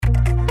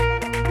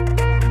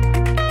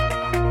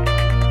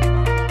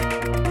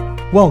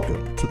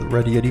Welcome to the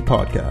Ready Yeti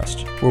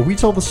Podcast, where we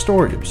tell the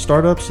story of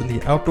startups in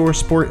the outdoor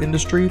sport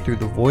industry through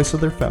the voice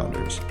of their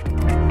founders.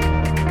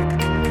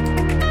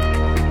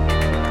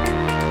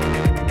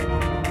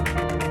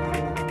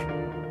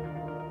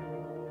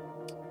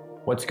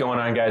 What's going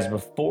on, guys?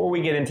 Before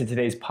we get into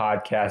today's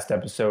podcast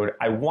episode,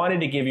 I wanted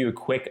to give you a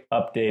quick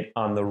update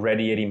on the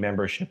Ready Yeti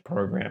membership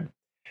program.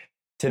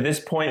 To this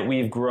point,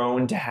 we've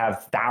grown to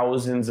have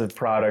thousands of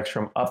products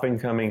from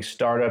up-and-coming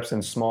startups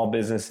and small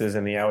businesses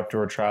in the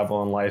outdoor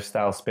travel and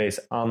lifestyle space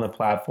on the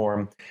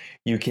platform.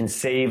 You can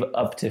save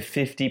up to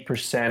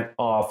 50%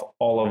 off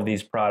all of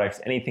these products,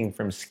 anything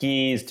from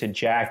skis to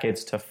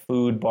jackets to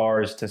food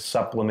bars to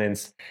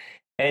supplements.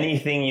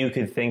 Anything you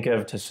could think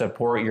of to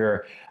support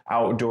your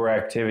outdoor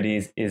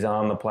activities is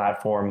on the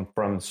platform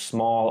from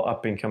small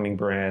up-and-coming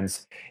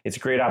brands. It's a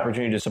great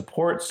opportunity to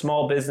support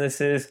small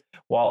businesses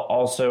while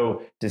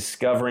also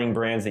discovering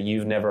brands that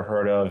you've never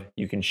heard of.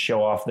 You can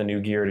show off the new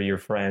gear to your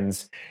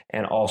friends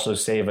and also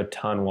save a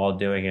ton while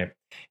doing it.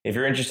 If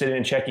you're interested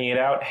in checking it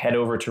out, head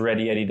over to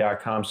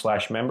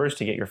readyyeti.com/members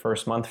to get your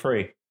first month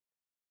free.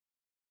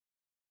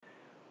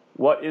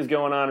 What is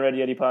going on, Ready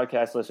Yeti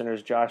podcast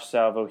listeners? Josh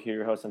Salvo here,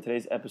 your host. On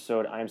today's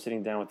episode, I'm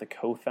sitting down with the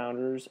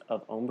co-founders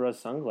of Ombra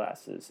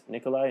Sunglasses,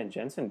 Nikolai and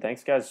Jensen.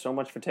 Thanks, guys, so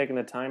much for taking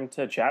the time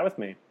to chat with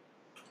me.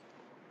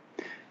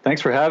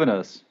 Thanks for having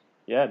us.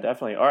 Yeah,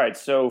 definitely. All right,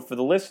 so for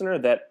the listener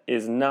that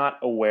is not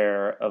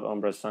aware of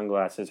Ombra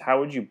Sunglasses, how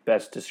would you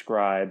best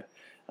describe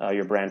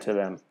your brand to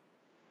them?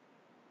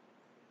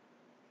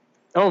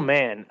 Oh,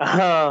 man.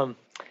 I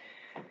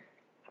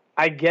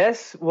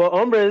guess, well,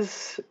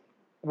 Ombra's...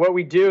 what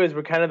we do is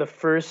we're kind of the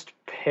first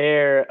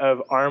pair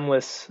of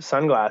armless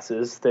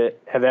sunglasses that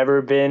have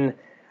ever been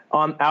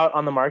out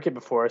on the market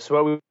before. So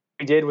what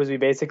we did was we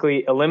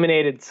basically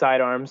eliminated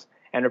sidearms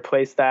and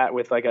replaced that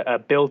with like a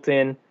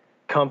built-in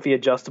comfy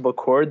adjustable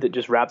cord that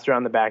just wraps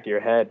around the back of your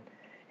head.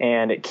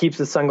 And it keeps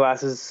the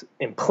sunglasses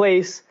in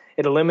place.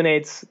 It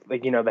eliminates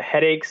the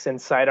headaches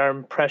and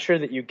sidearm pressure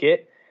that you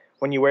get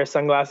when you wear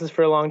sunglasses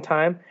for a long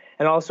time.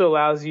 And also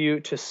allows you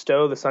to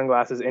stow the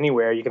sunglasses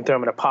anywhere. You can throw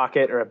them in a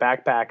pocket or a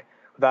backpack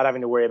without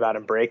having to worry about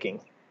them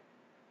breaking.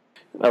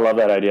 I love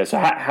that idea. So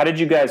how did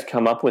you guys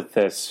come up with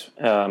this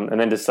and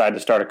then decide to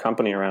start a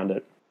company around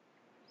it?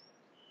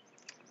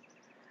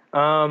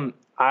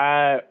 I've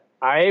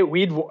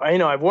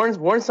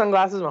worn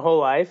sunglasses my whole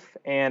life,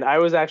 and I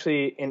was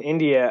actually in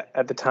India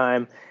at the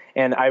time,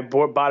 and I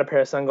bought a pair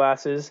of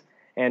sunglasses,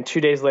 and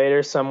 2 days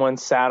later someone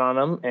sat on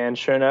them, and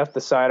sure enough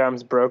the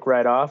sidearms broke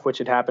right off, which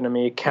had happened to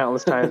me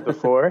countless times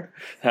before.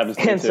 Happens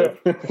to me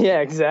too. Yeah,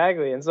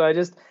 exactly. And so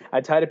I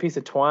tied a piece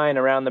of twine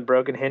around the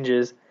broken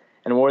hinges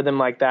and wore them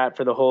like that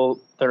for the whole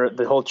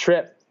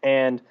trip.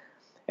 And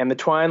the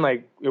twine,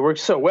 it worked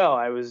so well.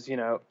 I was,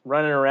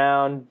 running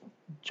around,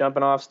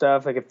 jumping off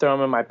stuff. I could throw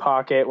them in my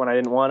pocket when I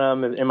didn't want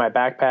them, in my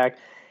backpack.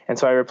 And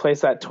so I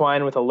replaced that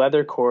twine with a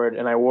leather cord,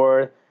 and I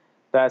wore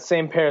that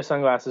same pair of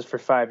sunglasses for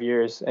 5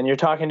 years. And you're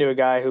talking to a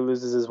guy who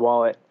loses his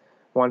wallet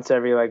once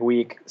every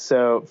week.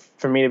 So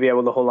for me to be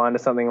able to hold on to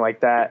something like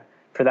that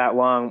for that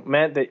long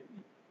meant that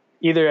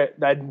either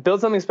I'd build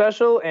something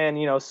special and,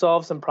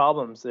 solve some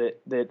problems that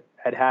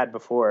I'd had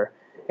before.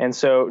 And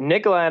so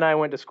Nikolai and I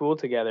went to school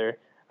together.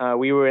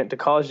 We went to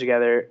college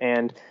together,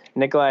 and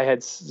Nikolai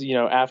had,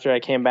 after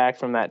I came back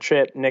from that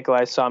trip,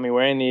 Nikolai saw me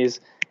wearing these,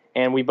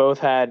 and we both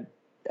had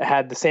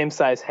the same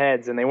size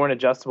heads, and they weren't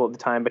adjustable at the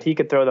time, but he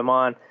could throw them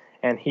on,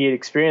 and he had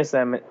experienced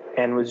them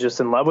and was just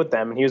in love with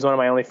them. And he was one of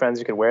my only friends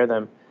who could wear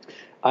them.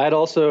 I had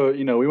also,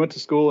 we went to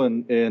school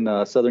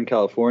in Southern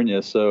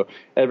California, so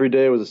every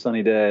day was a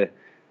sunny day.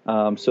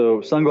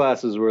 So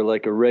sunglasses were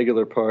like a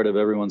regular part of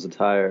everyone's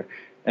attire.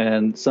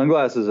 And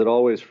sunglasses had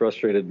always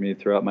frustrated me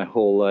throughout my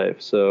whole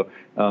life. So,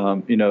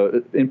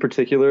 in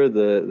particular,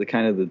 the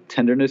kind of the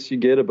tenderness you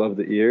get above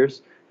the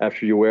ears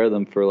after you wear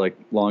them for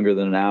longer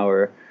than an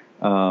hour,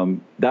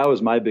 that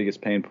was my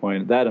biggest pain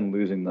point, that and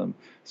losing them.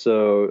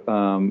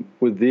 So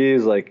with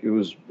these, I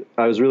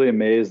was really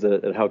amazed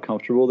at how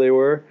comfortable they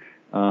were.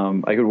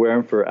 I could wear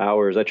them for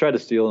hours. I tried to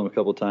steal them a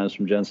couple times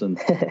from Jensen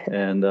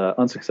and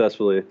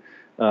unsuccessfully.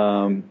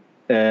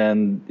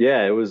 And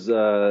yeah, it was.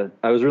 I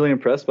was really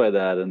impressed by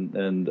that,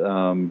 and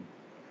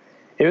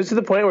it was to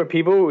the point where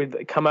people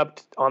would come up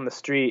on the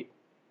street.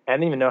 I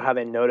didn't even know how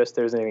they noticed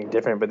there was anything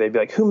different, but they'd be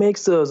like, "Who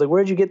makes those?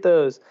 Where'd you get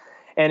those?"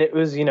 And it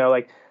was,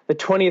 the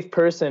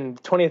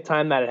 20th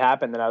time that had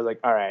happened, that I was like,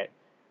 "All right,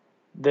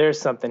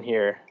 there's something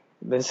here.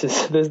 There's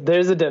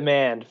a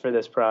demand for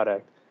this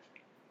product."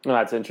 Oh,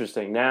 that's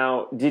interesting.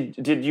 Now,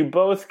 did you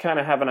both kind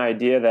of have an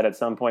idea that at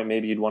some point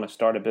maybe you'd want to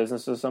start a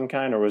business of some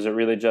kind, or was it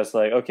really just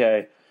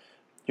okay,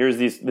 here's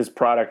this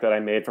product that I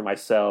made for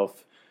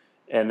myself,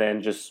 and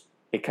then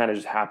it kind of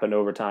just happened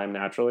over time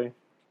naturally?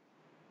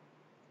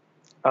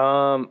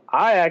 I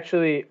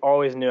actually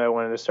always knew I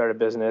wanted to start a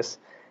business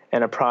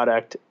and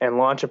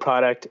launch a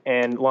product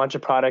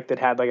that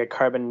had a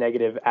carbon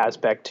negative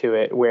aspect to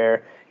it,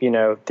 where,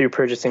 through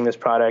purchasing this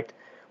product,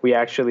 we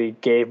actually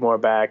gave more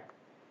back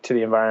to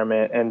the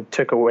environment and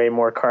took away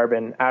more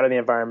carbon out of the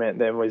environment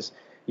than was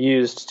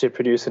used to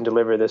produce and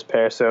deliver this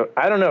pair. So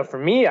I don't know. For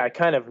me, I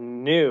kind of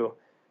knew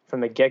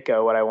from the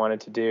get-go what I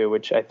wanted to do,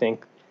 which I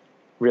think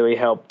really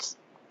helped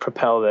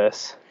propel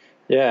this.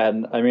 Yeah,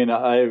 and I mean,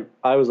 I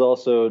was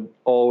also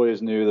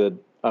always knew that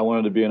I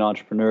wanted to be an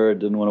entrepreneur,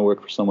 didn't want to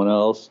work for someone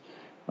else.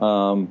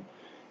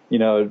 You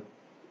know,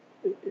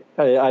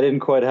 I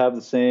didn't quite have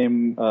the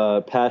same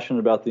passion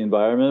about the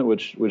environment,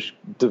 which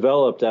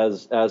developed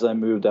as I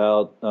moved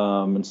out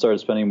and started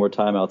spending more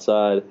time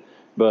outside.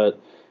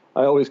 But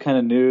I always kind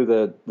of knew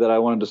that I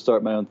wanted to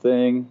start my own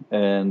thing,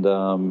 and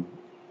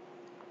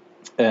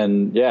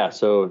yeah,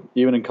 so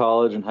even in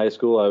college and high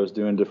school, I was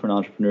doing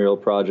different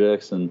entrepreneurial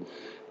projects, and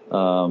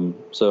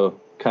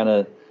so kind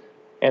of.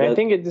 And I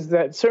think it's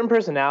that certain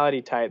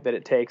personality type that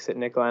it takes that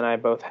Nikolai and I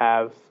both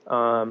have,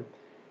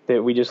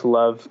 that we just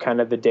love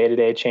kind of the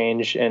day-to-day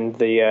change and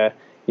the,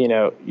 you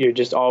know, you're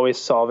just always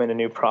solving a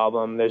new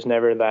problem. There's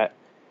never that,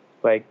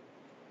 like,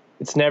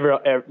 it's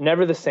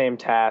never the same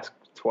task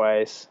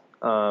twice,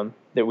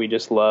 that we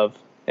just love.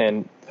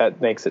 And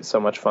that makes it so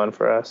much fun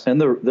for us. And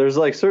there's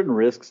like certain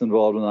risks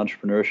involved in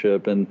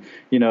entrepreneurship, and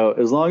you know,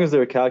 as long as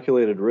they're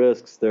calculated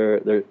risks,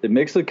 it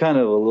makes it kind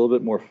of a little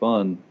bit more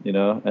fun, you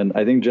know. And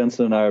I think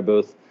Jensen and I are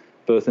both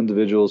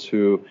individuals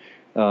who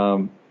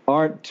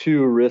aren't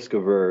too risk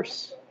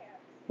averse.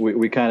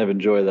 We kind of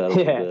enjoy that a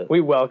little bit.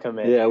 We welcome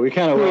it. Yeah, we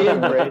kind of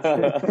embrace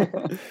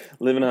it.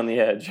 Living on the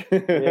edge.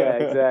 Yeah,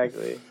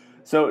 exactly.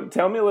 So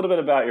tell me a little bit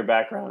about your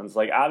backgrounds.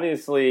 Like,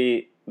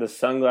 obviously, the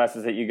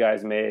sunglasses that you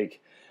guys make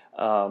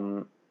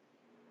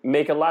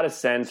a lot of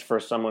sense for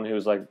someone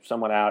who's like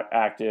somewhat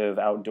active,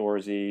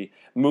 outdoorsy,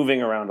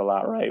 moving around a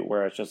lot, right?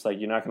 Where it's just like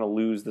you're not going to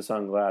lose the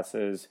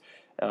sunglasses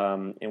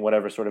in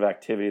whatever sort of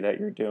activity that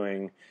you're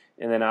doing.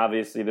 And then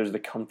obviously there's the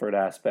comfort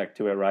aspect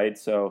to it, right?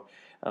 So,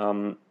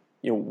 you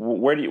know,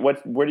 where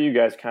do you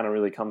guys kind of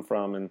really come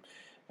from?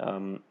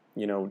 And,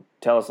 you know,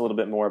 tell us a little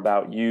bit more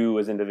about you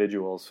as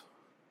individuals.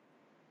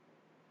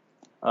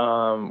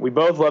 We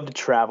both love to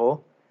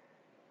travel.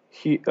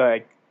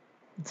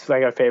 It's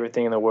like our favorite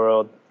thing in the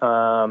world.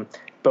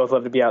 Both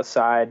love to be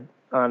outside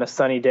on a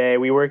sunny day.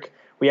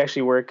 We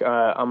actually work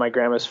on my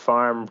grandma's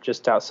farm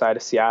just outside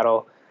of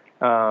Seattle.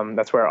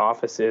 That's where our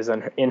office is,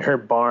 in her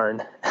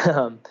barn.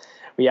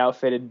 We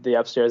outfitted the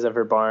upstairs of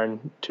her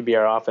barn to be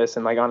our office,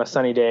 and like on a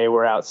sunny day,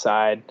 we're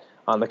outside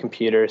on the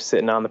computer,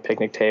 sitting on the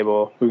picnic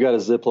table. We've got a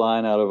zip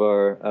line out of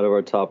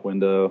our top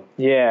window.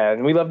 Yeah,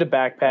 and we love to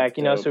backpack,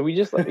 you know. So we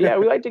just we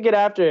like to get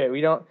after it.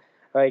 We don't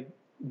like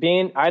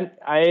being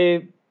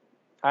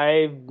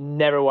I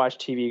never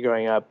watched TV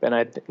growing up,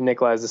 and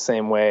Nikolai's the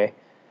same way.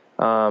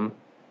 We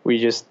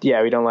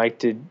don't like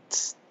to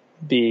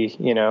be,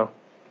 you know,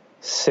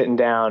 sitting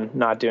down,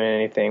 not doing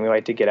anything. We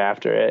like to get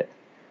after it.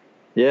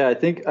 Yeah, I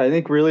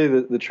think really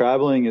the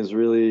traveling is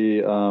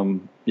really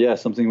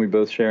something we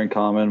both share in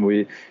common.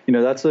 We, you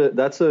know, that's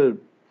a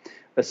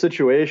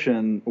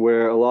situation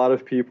where a lot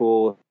of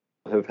people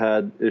have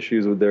had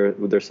issues with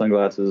their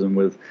sunglasses and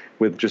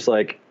with just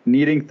like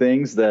needing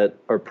things that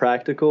are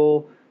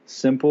practical,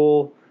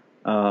 simple,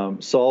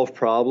 solve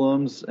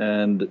problems,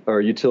 and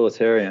are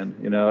utilitarian,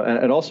 you know,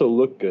 and also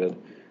look good.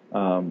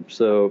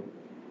 So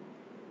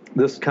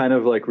this kind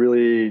of like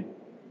really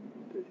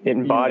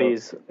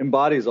embodies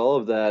all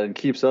of that and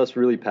keeps us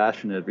really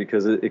passionate,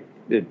 because it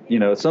you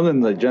know, it's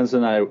something that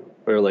Jensen and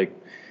I are like,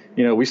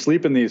 you know, we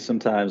sleep in these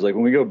sometimes. Like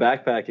when we go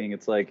backpacking,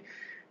 it's like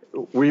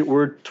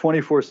we're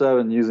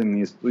 24/7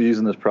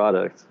 using this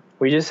product.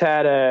 We just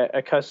had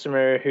a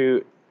customer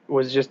who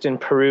was just in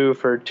Peru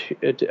for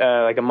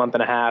like a month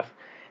and a half,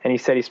 and he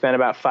said he spent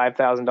about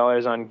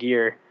 $5,000 on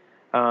gear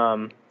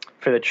for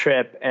the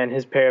trip, and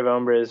his pair of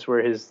Ombres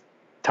were his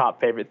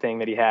top favorite thing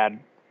that he had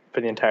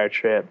for the entire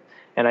trip.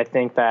 And I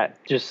think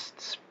that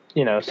just,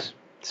 you know,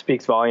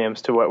 speaks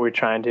volumes to what we're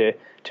trying to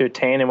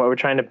attain and what we're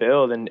trying to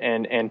build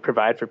and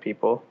provide for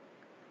people.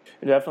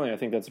 Definitely. I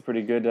think that's a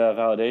pretty good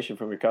validation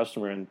from your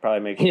customer, and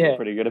probably makes you feel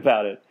pretty good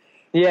about it.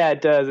 Yeah,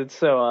 it does. It's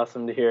so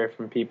awesome to hear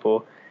from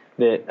people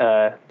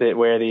that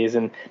wear these.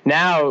 And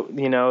now,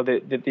 you know,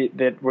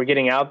 that we're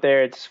getting out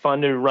there, it's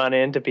fun to run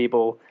into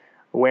people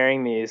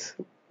wearing these.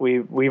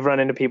 We've run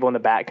into people in the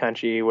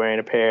backcountry wearing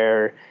a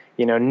pair.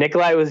 You know,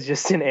 Nikolai was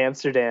just in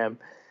Amsterdam.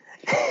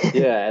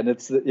 Yeah, and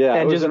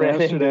I was in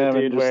Amsterdam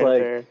and just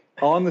like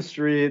on the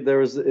street there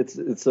was it's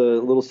a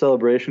little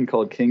celebration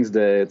called King's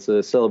Day. It's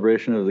a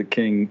celebration of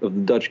the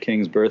Dutch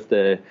king's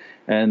birthday,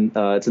 and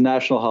it's a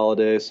national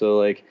holiday. So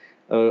like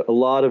a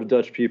lot of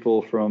Dutch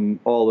people from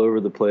all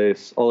over the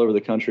place, all over the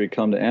country,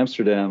 come to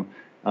Amsterdam,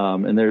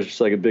 and there's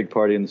just like a big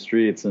party in the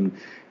streets. And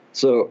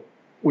so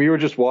we were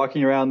just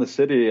walking around the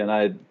city, and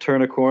I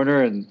turn a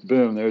corner, and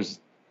boom, there's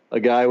a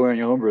guy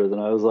wearing Ombres,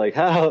 and I was like,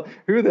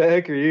 who the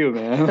heck are you,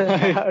 man?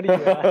 Like, how do you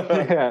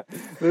yeah,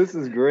 this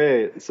is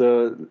great.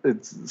 So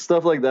it's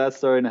stuff like that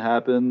starting to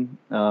happen.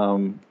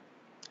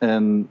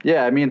 And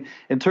yeah, I mean,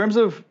 in terms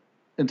of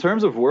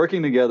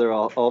working together,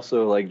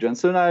 also like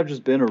Jensen and I have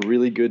just been a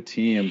really good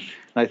team.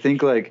 And I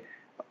think like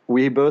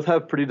we both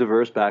have pretty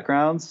diverse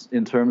backgrounds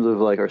in terms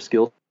of like our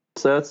skill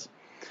sets.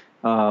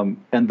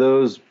 And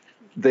those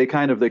they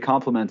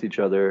complement each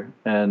other,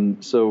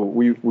 and so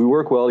we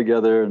work well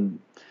together and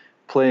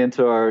play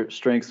into our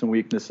strengths and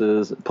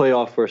weaknesses, play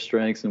off our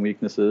strengths and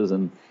weaknesses,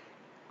 and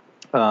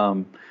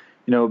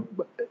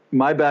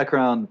my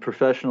background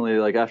professionally,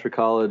 like after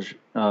college,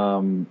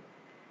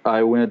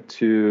 I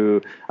went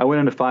into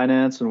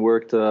finance and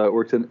worked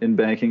in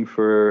banking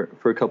for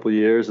a couple of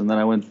years, and then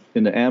I went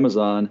into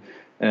Amazon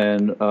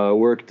and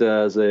worked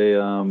as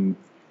a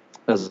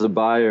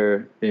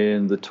buyer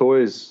in the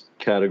toys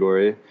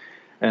category,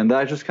 and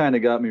that just kind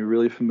of got me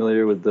really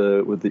familiar with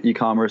the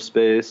e-commerce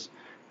space.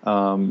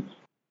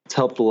 It's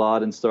helped a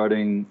lot in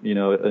starting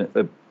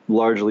a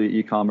largely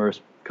e-commerce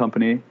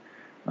company.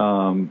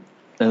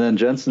 And then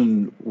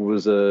Jensen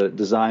was a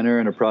designer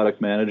and a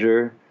product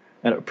manager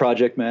and a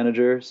project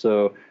manager.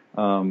 So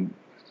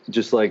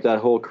just like that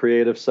whole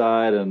creative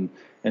side, and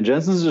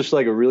Jensen's just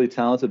like a really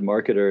talented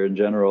marketer in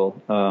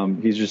general.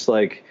 He's just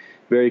like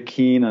very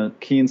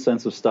keen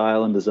sense of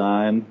style and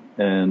design,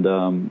 and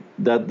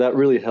that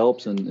really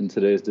helps in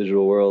today's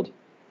digital world.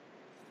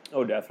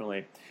 Oh,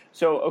 definitely.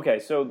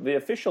 So the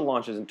official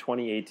launch is in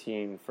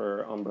 2018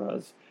 for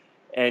Umbras,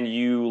 and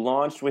you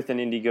launched with an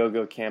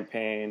Indiegogo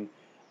campaign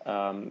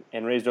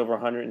and raised over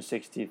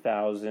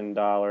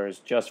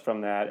 $160,000 just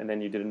from that, and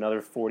then you did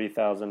another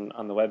 $40,000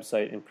 on the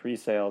website in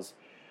pre-sales.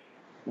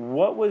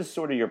 What was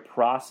sort of your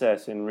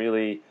process in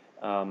really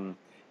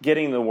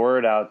getting the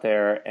word out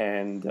there,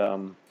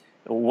 and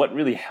what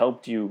really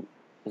helped you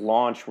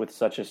launch with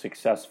such a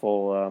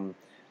successful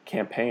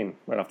campaign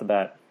right off the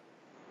bat?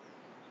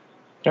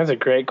 That's a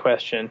great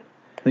question.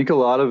 I think a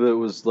lot of it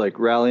was like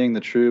rallying the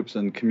troops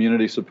and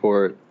community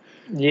support.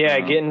 Yeah,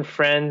 getting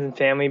friends and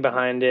family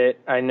behind it.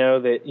 I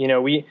know that,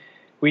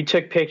 we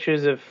took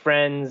pictures of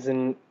friends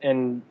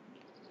and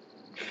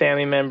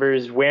family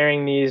members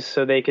wearing these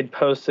so they could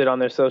post it on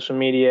their social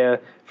media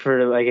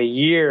for like a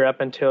year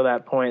up until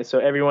that point. So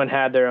everyone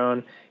had their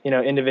own,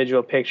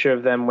 individual picture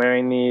of them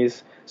wearing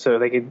these so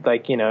they could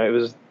it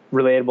was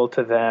relatable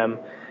to them.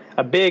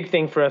 A big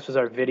thing for us was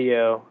our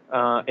video.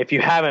 If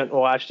you haven't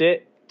watched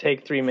it,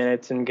 take 3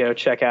 minutes and go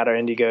check out our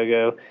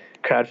Indiegogo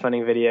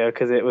crowdfunding video,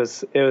 because it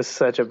was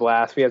such a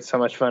blast. We had so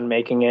much fun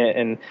making it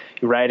and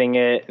writing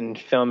it and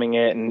filming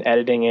it and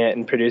editing it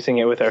and producing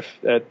it with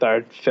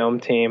our film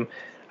team.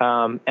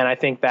 And I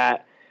think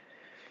that,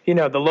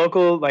 the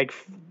local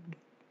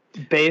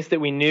base that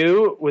we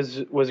knew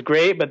was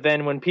great, but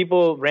then when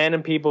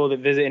random people that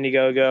visit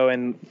Indiegogo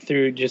and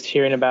through just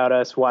hearing about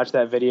us watch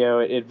that video,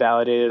 it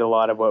validated a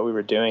lot of what we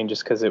were doing,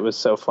 just because it was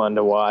so fun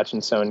to watch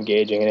and so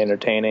engaging and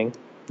entertaining.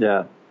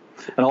 Yeah.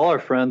 And all our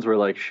friends were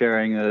like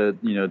sharing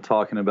it,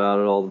 talking about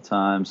it all the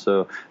time.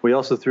 So we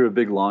also threw a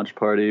big launch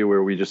party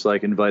where we just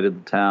like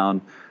invited the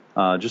town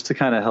just to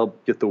kind of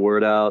help get the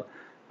word out.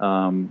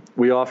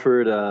 We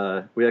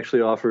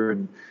actually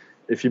offered,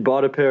 if you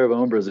bought a pair of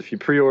Umbras, if you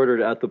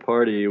pre-ordered at the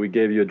party, we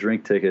gave you a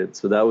drink ticket.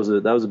 So that was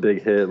a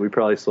big hit. We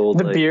probably sold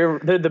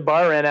the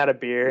bar ran out of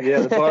beer.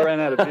 Yeah, the bar ran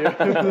out of beer.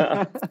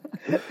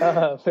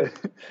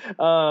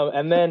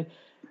 And then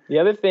the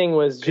other thing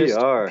was just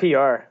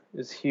PR.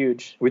 Is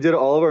huge. We did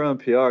all of our own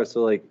PR.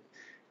 So like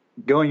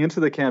going into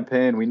the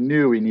campaign, we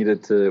knew we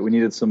needed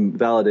some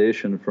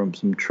validation from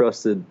some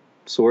trusted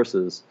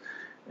sources.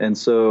 And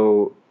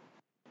so,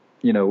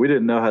 we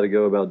didn't know how to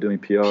go about doing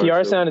PR.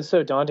 PR sounded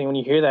so daunting. When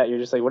you hear that, you're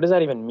just like, what does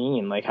that even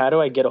mean? Like, how do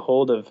I get a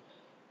hold of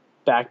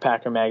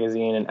Backpacker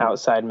Magazine and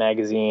Outside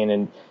Magazine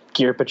and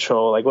Gear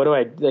Patrol? Like,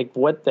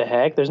 what the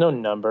heck? There's no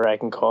number I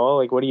can call.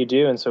 Like, what do you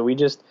do? And so we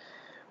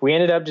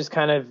ended up just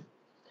kind of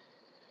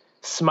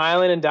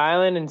smiling and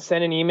dialing and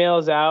sending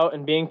emails out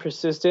and being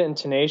persistent and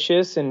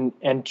tenacious and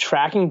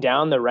tracking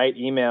down the right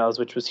emails,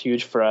 which was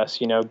huge for us,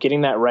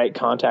 getting that right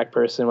contact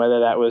person,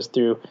 whether that was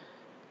through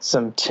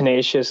some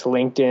tenacious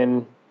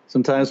LinkedIn.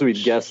 Sometimes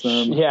we'd guess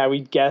them. Yeah,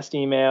 we'd guessed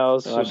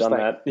emails. I've done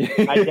that.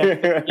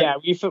 Yeah,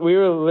 we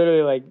were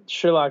literally like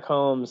Sherlock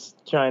Holmes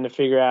trying to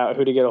figure out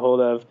who to get a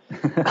hold of.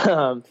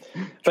 But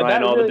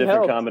trying all really the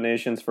different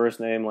combinations, first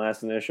name,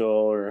 last initial,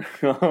 or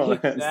all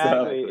that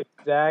stuff.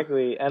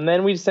 Exactly. And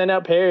then we'd send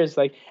out pairs,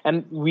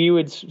 and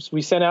we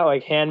sent out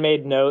like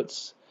handmade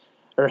notes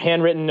or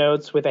handwritten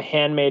notes with a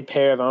handmade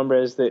pair of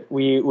Umbras that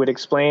we would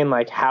explain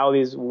like how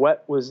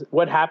what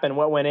happened,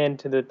 what went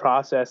into the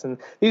process. And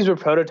these were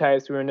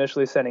prototypes we were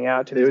initially sending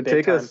out to these It would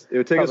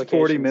take us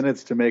 40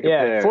 minutes to make a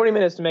pair. Yeah, 40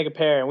 minutes to make a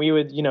pair. And we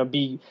would,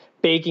 be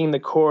baking the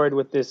cord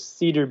with this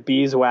cedar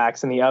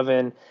beeswax in the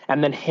oven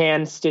and then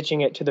hand stitching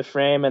it to the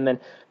frame and then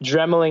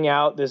dremeling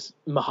out this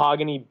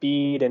mahogany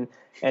bead and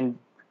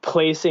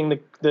placing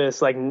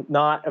this like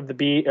knot of the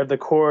bead of the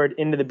cord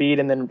into the bead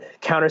and then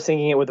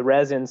countersinking it with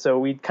resin. So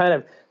we'd kind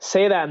of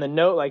say that in the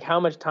note, like how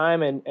much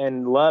time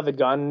and love had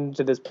gone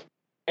into this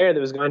pair that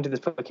was going to this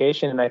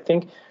publication. And I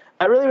think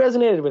that really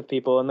resonated with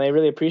people and they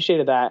really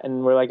appreciated that.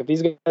 And we're like, if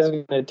these guys are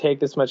going to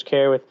take this much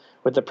care with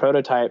the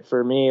prototype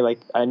for me, like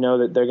I know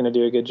that they're going to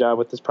do a good job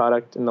with this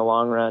product in the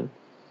long run.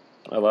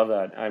 I love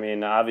that. I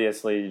mean,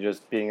 obviously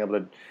just being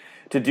able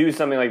to do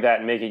something like that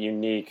and make it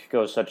unique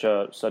goes such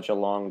a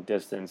long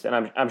distance.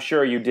 And I'm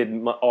sure you did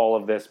all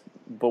of this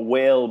but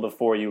well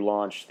before you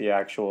launched the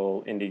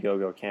actual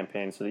Indiegogo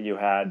campaign, so that you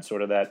had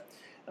sort of that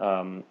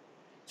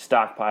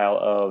stockpile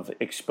of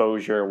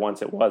exposure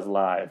once it was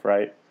live,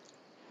 right?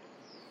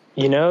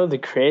 You know, the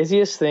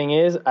craziest thing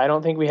is I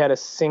don't think we had a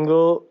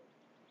single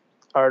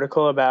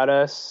article about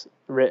us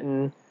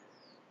written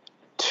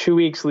 2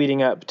 weeks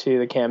leading up to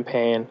the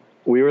campaign.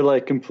 We were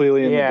like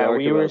completely in the dark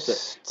we were about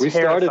that. We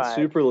started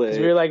super late.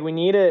 We were like, we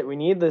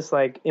need this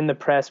like in the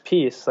press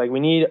piece. Like we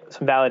need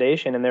some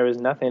validation, and there was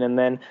nothing. And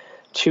then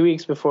 2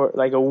 weeks before,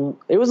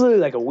 it was literally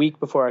like a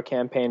week before our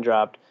campaign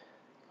dropped.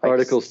 Like,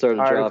 articles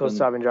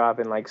started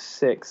dropping like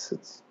 6.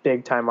 It's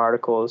big time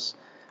articles,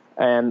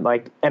 and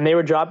they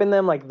were dropping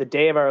them like the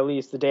day of our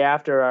release, the day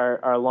after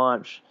our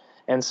launch,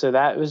 and so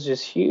that was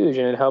just huge,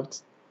 and it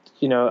helped,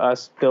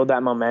 us build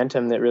that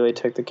momentum that really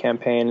took the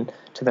campaign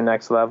to the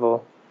next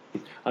level.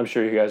 I'm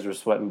sure you guys were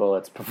sweating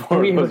bullets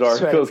before those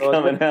articles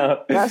coming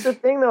out. That's the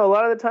thing, though. A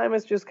lot of the time,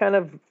 it's just kind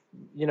of,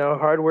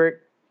 hard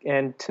work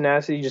and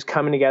tenacity just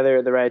coming together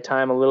at the right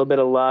time. A little bit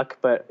of luck,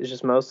 but it's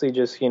just mostly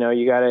just,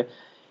 you gotta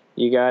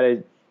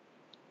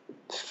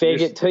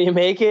fake it till you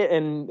make it,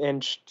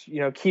 and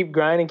keep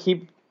grinding,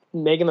 keep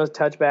making those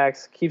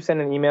touchbacks, keep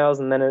sending emails,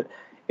 and then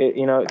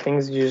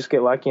things, you just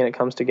get lucky and it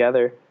comes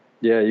together.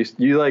 Yeah,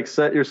 you like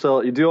set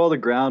yourself, you do all the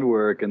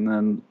groundwork,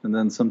 and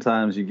then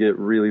sometimes you get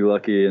really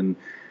lucky, and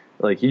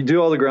like you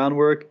do all the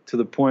groundwork to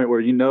the point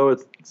where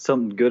it's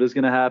something good is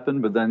going to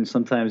happen, but then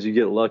sometimes you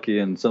get lucky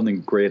and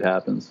something great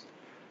happens.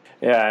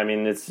 Yeah, I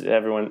mean, it's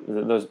everyone.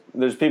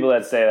 There's people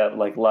that say that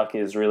like luck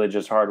is really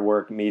just hard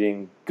work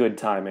meeting good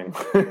timing.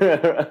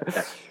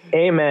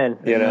 Amen.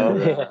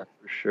 Yeah,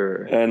 for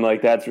sure. And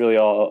like that's really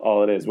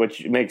all it is,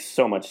 which makes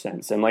so much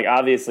sense. And like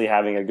obviously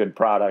having a good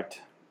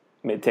product,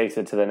 it takes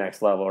it to the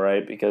next level,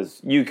 right? Because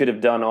you could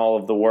have done all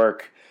of the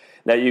work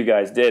that you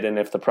guys did, and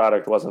if the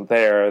product wasn't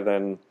there,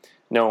 then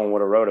no one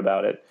would have wrote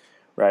about it,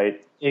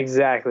 right?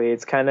 Exactly.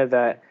 It's kind of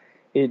that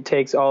it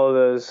takes all of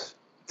those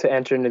to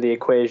enter into the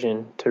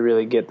equation to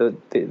really get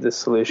the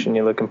solution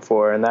you're looking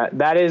for, and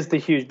that is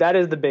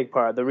the big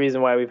part. The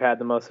reason why we've had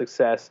the most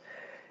success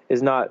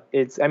is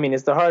it's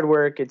the hard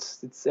work,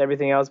 it's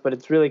everything else, but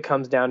it really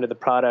comes down to the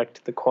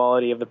product, the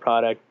quality of the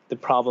product, the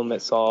problem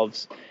it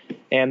solves,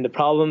 and the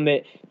problem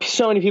that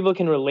so many people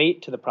can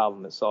relate to the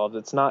problem it solves.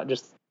 It's not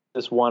just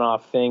this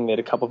one-off thing that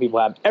a couple people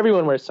have.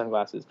 Everyone wears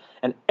sunglasses,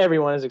 and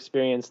everyone has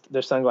experienced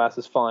their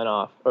sunglasses falling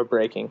off or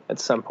breaking at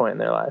some point in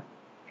their life.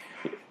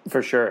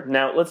 For sure.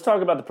 Now, let's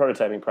talk about the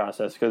prototyping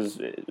process, because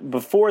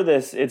before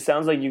this, it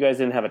sounds like you guys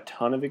didn't have a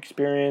ton of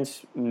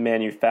experience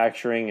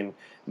manufacturing and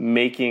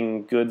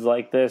making goods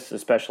like this,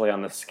 especially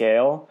on the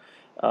scale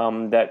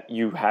that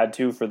you had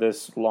to for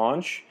this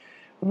launch.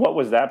 What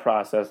was that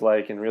process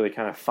like, and really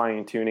kind of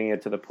fine-tuning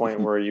it to the point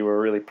where you were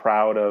really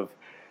proud of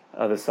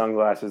the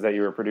sunglasses that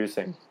you were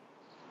producing?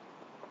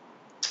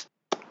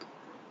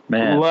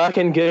 Man. Luck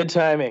and good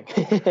timing.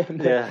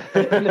 Yeah.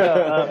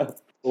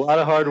 A lot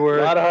of hard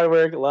work. A lot of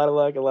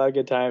luck, a lot of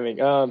good timing.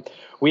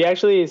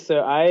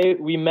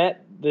 We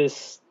met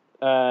this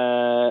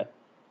man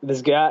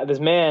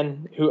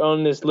who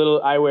owned this little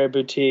eyewear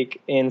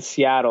boutique in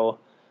Seattle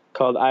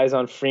called Eyes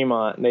on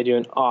Fremont. They do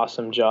an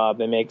awesome job.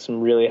 They make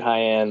some really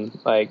high-end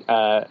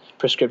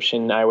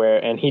prescription eyewear,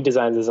 and he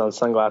designs his own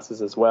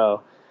sunglasses as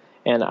well.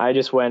 And I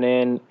just went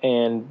in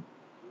and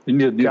you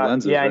needed new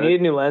lenses. Yeah, right? I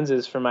needed new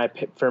lenses for my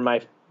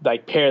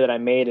pair that I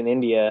made in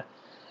India,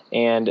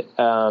 and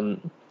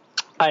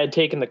I had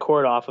taken the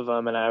cord off of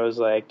them, and I was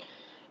like,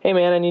 "Hey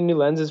man, I need new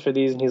lenses for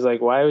these." And he's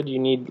like, "Why would you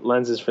need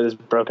lenses for this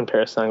broken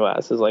pair of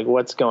sunglasses? Like,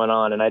 what's going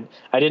on?" And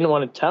I didn't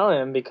want to tell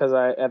him because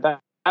at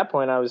that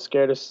point I was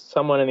scared of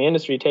someone in the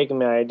industry taking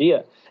my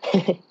idea.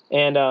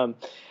 And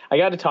I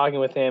got to talking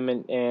with him,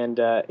 and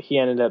he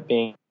ended up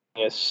being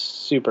a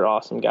super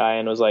awesome guy,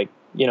 and was like,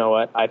 "You know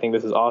what? I think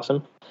this is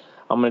awesome.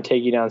 I'm going to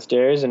take you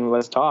downstairs and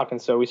let's talk."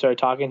 And so we started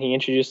talking. He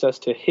introduced us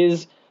to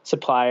his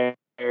supplier,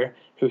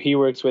 who he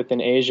works with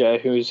in Asia,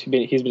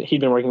 he'd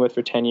been working with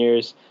for 10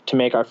 years to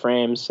make our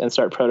frames and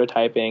start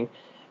prototyping.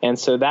 And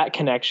so that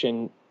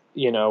connection,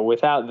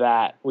 without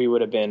that, we would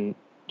have been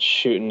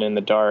shooting in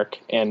the dark.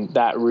 And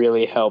that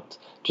really helped.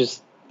 It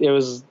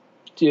was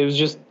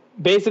just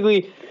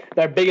basically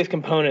our biggest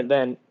component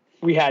then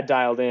we had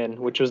dialed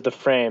in, which was the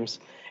frames.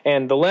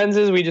 And the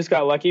lenses, we just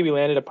got lucky. We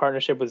landed a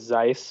partnership with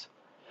Zeiss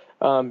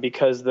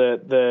because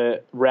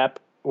the rep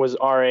was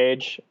our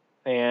age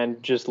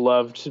and just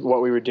loved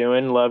what we were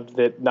doing, loved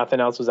that nothing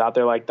else was out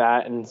there like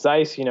that. And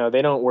Zeiss, they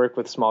don't work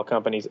with small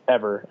companies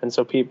ever. And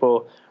so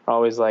people are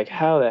always like,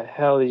 how the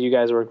hell did you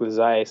guys work with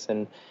Zeiss?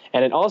 And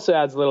it also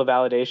adds a little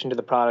validation to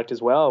the product as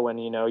well when,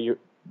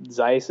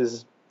 Zeiss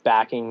is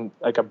backing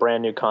like a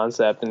brand new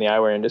concept in the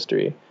eyewear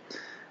industry.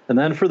 And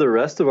then for the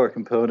rest of our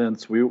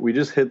components, we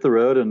just hit the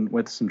road and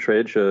went to some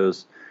trade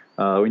shows.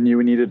 We knew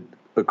we needed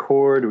a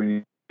cord,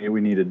 we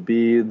needed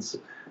beads.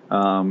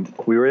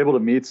 We were able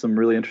to meet some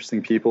really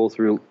interesting people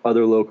through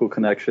other local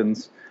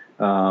connections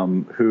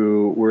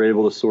who were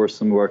able to source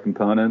some of our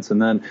components.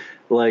 And then,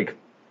 like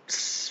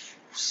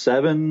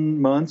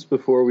 7 months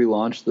before we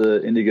launched the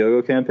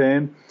Indiegogo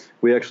campaign,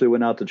 we actually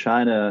went out to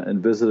China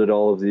and visited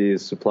all of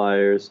these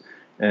suppliers,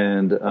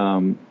 and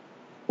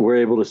we're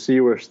able to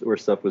see where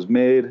stuff was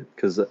made,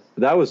 because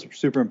that was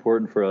super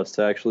important for us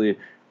to actually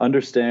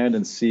understand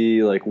and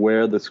see like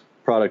where this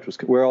product was,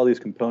 where all these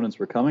components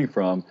were coming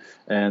from,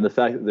 and the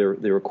fact that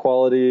they were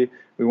quality.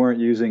 We weren't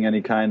using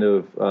any kind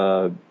of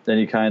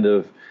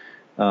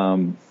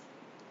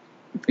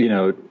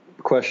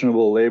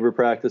questionable labor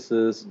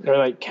practices or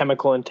like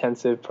chemical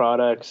intensive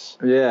products.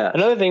 Yeah.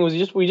 Another thing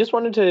was we just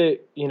wanted to,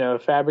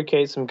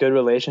 fabricate some good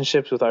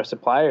relationships with our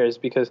suppliers,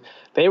 because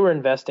they were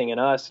investing in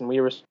us and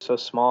we were so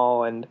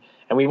small, and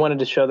we wanted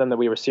to show them that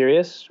we were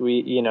serious.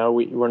 We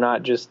were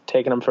not just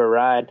taking them for a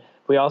ride.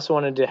 We also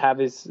wanted to have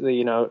this,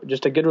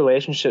 just a good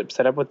relationship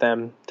set up with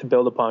them to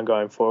build upon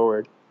going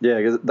forward. Yeah,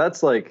 because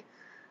that's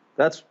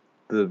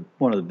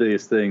one of the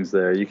biggest things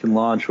there. You can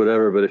launch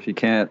whatever, but if you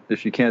can't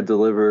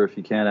deliver, if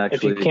you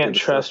can't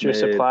trust your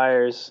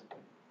suppliers,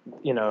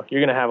 you're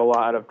going to have a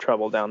lot of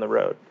trouble down the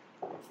road.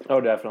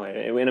 Oh,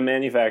 definitely. In a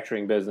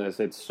manufacturing business,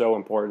 it's so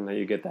important that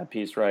you get that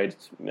piece right.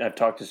 I've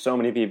talked to so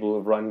many people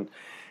who've run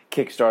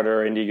Kickstarter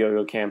or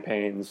Indiegogo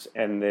campaigns,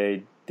 and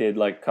they did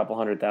like a couple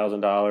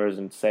 $100,000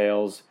 in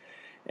sales,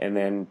 and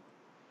then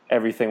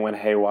everything went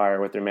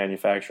haywire with their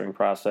manufacturing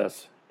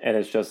process. And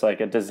it's just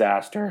like a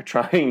disaster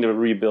trying to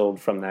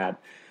rebuild from that.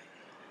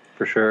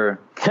 For sure.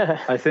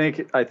 I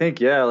think,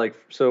 yeah, like,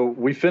 so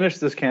we finished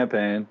this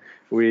campaign.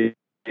 We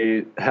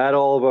had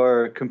all of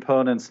our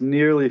components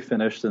nearly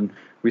finished, and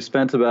we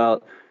spent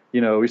most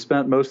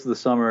of the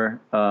summer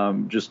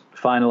just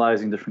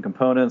finalizing different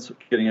components,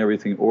 getting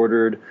everything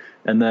ordered,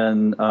 and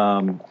then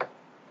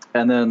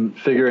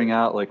figuring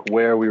out like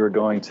where we were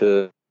going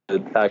to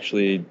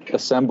actually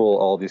assemble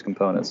all these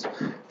components.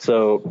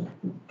 So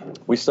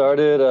we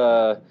decided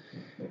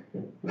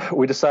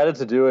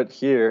to do it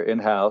here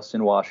in-house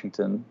in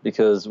Washington,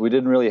 because we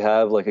didn't really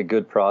have like a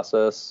good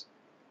process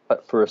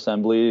for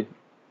assembly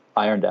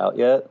ironed out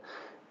yet.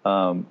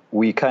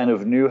 We kind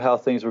of knew how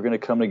things were going to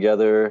come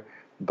together,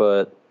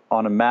 but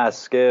on a mass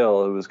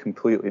scale, it was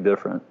completely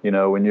different.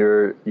 When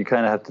you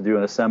kind of have to do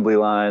an assembly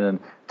line and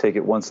take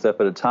it one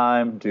step at a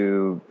time,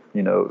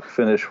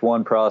 finish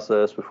one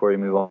process before you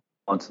move on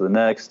to the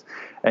next.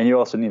 And you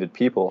also needed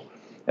people.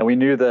 And we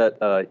knew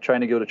that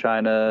trying to go to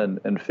China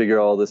and figure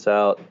all this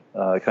out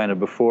kind of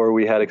before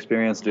we had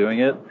experience doing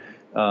it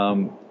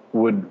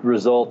would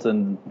result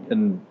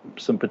in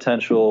some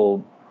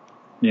potential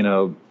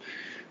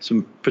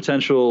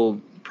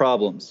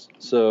problems.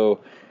 So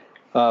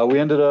we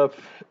ended up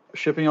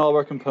shipping all of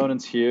our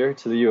components here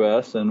to the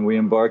U.S., and we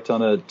embarked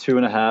on a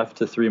 2.5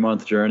 to 3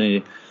 month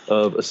journey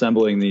of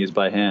assembling these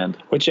by hand,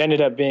 which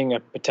ended up being a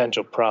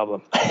potential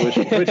problem. which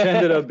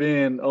ended up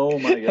being, oh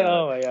my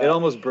god, it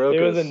almost broke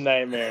us. It was a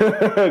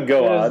nightmare.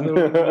 Go on. It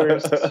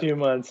was the worst 2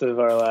 months of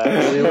our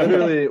lives.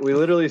 We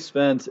literally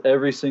spent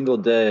every single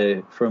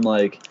day from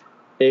like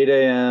 8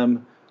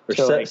 a.m.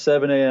 or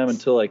 7 a.m.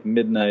 until like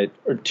midnight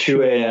or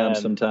 2 a.m.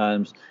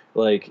 sometimes,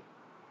 like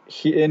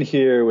in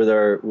here with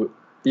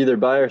either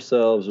by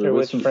ourselves or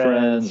with some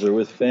friends or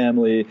with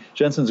family.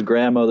 Jensen's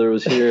grandmother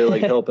was here,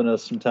 like helping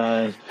us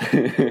sometimes.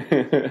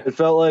 It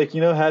felt like,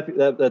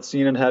 that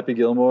scene in Happy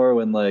Gilmore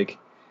when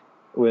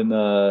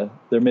they're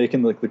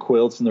making like the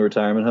quilts in the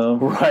retirement home.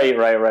 Right.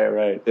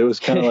 It was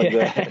kind of like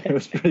that. It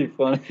was pretty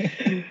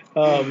funny.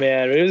 Oh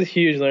man, it was a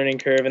huge learning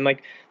curve, and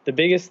like the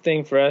biggest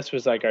thing for us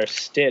was like our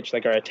stitch,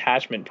 like our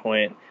attachment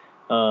point,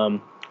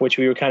 which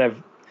we were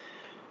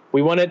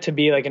we want it to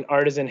be like an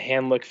artisan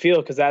hand look feel,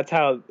 because that's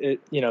how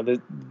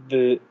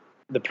the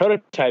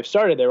prototype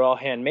started. They were all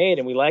handmade,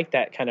 and we liked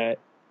that kind of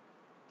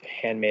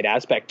handmade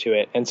aspect to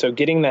it. And so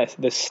getting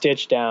the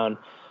stitch down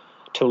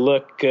to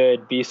look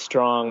good, be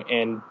strong,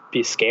 and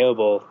be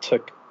scalable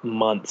took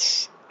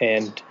months.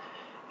 And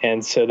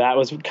so that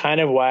was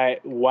kind of why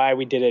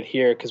we did it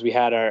here, because we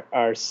had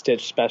our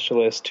stitch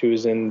specialist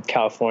who's in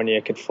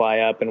California could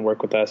fly up and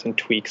work with us and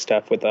tweak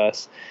stuff with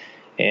us.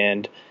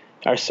 And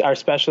our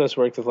specialist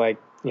worked with like,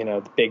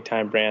 the big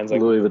time brands like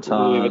Louis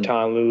Vuitton,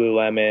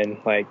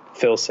 Lululemon, like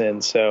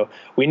Filson. So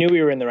we knew we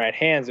were in the right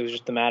hands. It was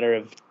just a matter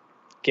of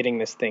getting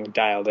this thing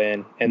dialed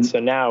in. And so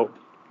now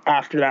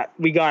after that,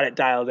 we got it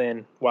dialed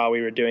in while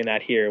we were doing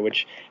that here,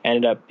 which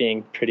ended up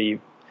being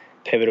pretty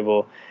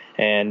pivotal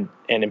and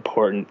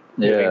important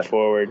moving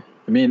forward.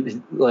 I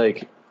mean,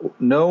 like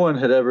no one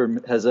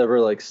has ever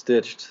like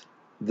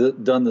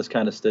done this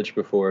kind of stitch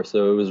before.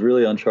 So it was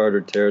really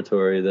uncharted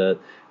territory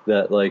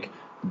that like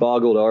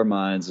boggled our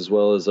minds, as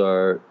well as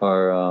our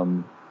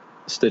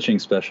stitching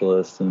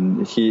specialist.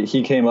 And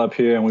he came up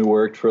here and we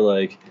worked for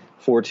like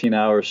 14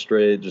 hours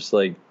straight, just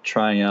like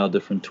trying out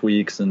different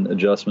tweaks and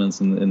adjustments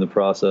in the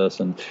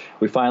process. And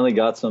we finally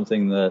got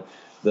something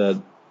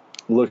that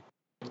looked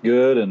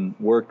good and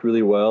worked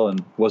really well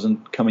and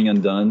wasn't coming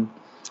undone.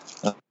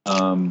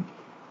 And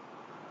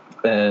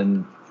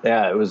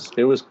yeah,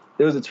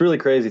 it's really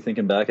crazy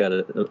thinking back at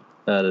it.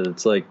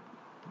 It's like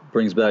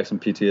brings back some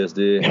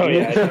PTSD. Oh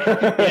yeah,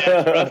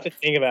 it's rough to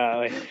think about.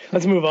 Like,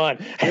 let's move on.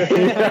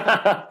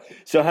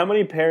 So how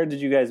many pair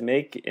did you guys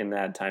make in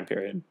that time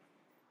period?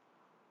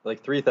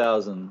 Like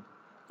 3,000.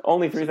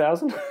 Only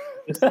 3,000?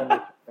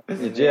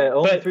 Yeah,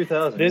 only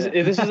 3,000.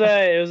 It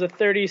was a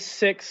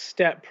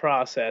 36-step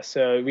process.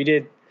 So we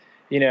did,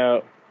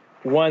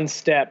 one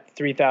step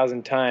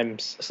 3,000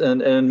 times.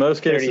 And in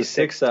most cases,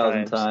 36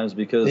 6,000 times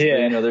because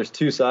there's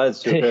two sides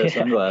to a pair of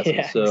sunglasses.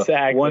 Yeah, so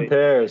exactly. one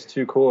pair is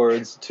 2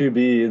 cords, 2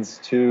 beads,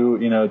 2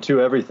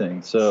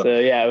 everything. So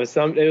yeah,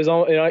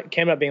 it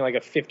came up being like a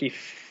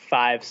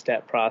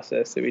 55-step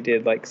process that we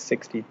did like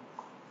 60.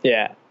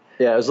 Yeah.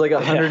 Yeah, it was like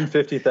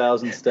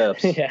 150,000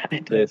 steps. Yeah.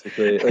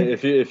 Basically, like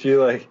if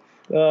you like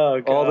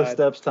Oh God. all the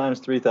steps times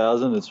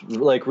 3,000, it's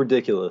like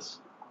ridiculous.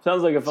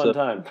 Sounds like a fun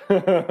time.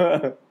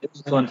 It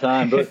was a fun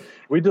time, but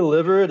we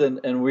delivered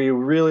and we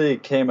really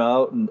came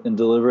out and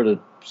delivered a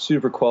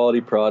super quality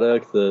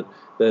product that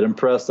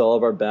impressed all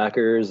of our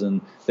backers,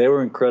 and they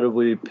were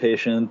incredibly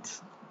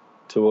patient,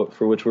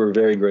 for which we're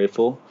very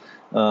grateful.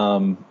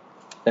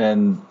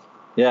 And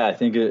yeah, I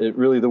think it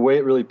really, the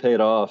weight really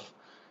paid off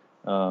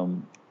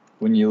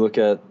when you look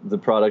at the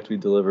product we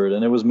delivered,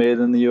 and it was made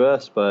in the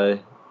U.S.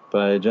 by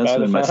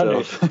Jensen and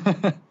myself.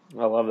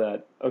 I love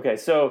that. Okay,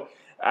 so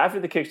after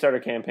the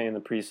Kickstarter campaign and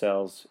the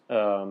pre-sales,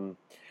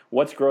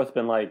 what's growth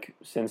been like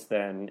since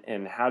then,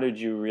 and how did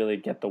you really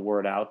get the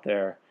word out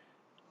there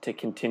to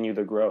continue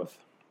the growth?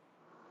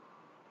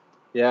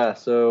 Yeah,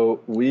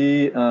 so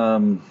we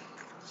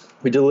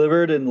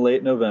delivered in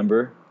late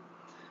November,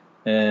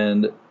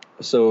 and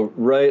so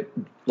right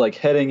like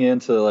heading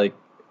into like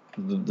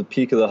the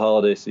peak of the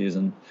holiday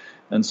season,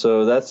 and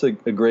so that's a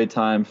great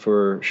time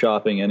for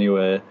shopping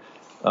anyway.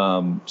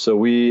 So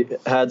we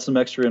had some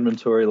extra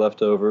inventory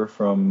left over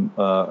from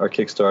our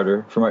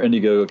Kickstarter, from our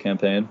Indiegogo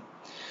campaign,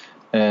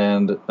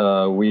 and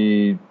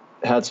we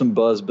had some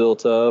buzz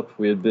built up.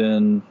 We had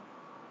been,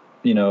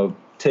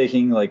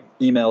 taking like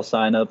email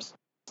signups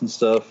and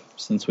stuff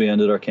since we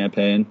ended our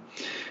campaign,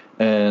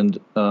 and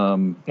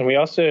we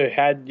also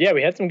had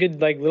we had some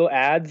good like little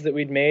ads that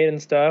we'd made and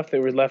stuff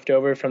that were left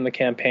over from the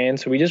campaign.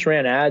 So we just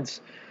ran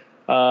ads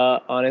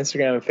on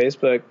Instagram and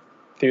Facebook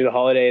through the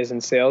holidays,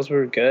 and sales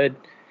were good.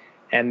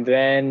 And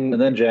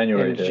then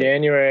January.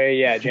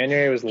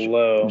 January was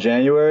low.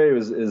 January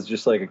is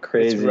just like a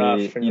crazy. It's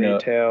rough in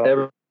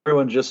retail.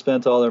 Everyone just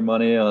spent all their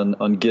money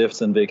on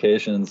gifts and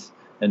vacations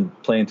and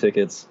plane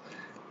tickets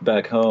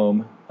back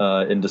home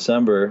in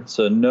December.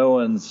 So no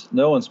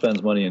one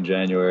spends money in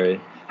January.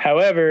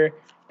 However,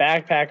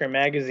 Backpacker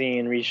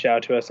Magazine reached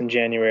out to us in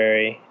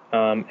January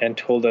and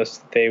told us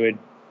that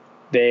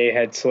they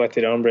had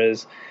selected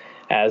Ombres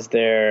as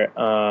their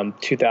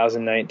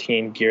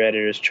 2019 Gear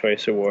Editor's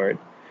Choice Award,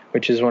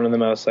 which is one of the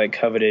most like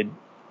coveted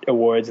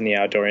awards in the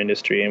outdoor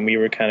industry, and we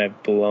were kind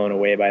of blown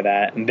away by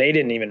that. And they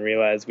didn't even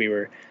realize we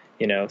were,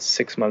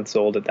 6 months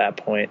old at that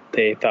point.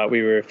 They thought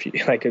we were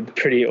like a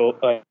pretty old,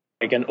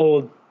 like an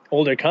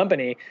older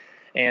company,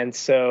 and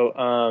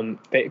so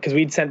because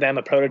we'd sent them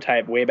a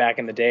prototype way back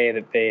in the day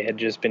that they had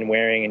just been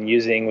wearing and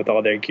using with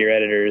all their gear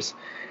editors,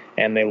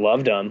 and they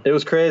loved them. It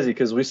was crazy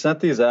because we sent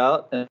these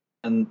out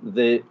and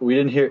we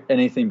didn't hear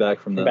anything back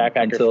from them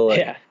until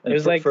it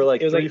was for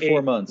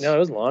 3-4 months. No, it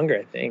was longer,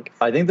 I think.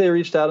 I think they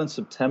reached out in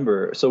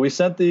September. So we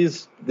sent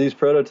these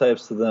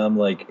prototypes to them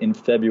like in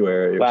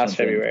February. Last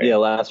February. Yeah,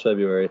 last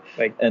February.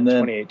 And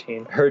then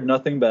 2018. Heard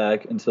nothing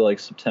back until like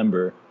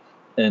September.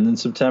 And in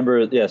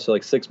September, so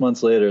like 6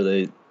 months later,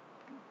 they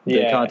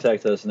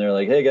contacted us and they're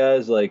like, "Hey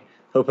guys, like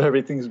hope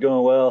everything's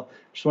going well.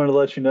 Just wanted to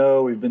let you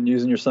know we've been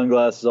using your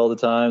sunglasses all the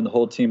time. The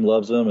whole team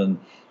loves them, and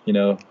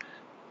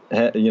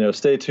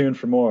stay tuned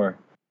for more.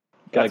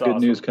 Got That's good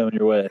awesome. news coming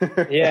your way."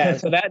 Yeah,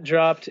 so that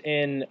dropped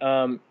in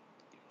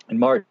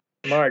March.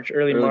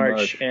 Early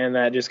March, and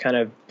that just kind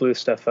of blew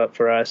stuff up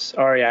for us.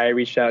 REI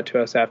reached out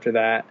to us after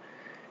that,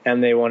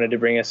 and they wanted to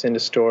bring us into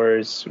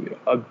stores.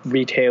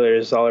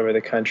 Retailers all over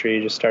the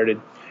country just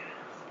started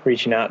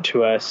reaching out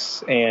to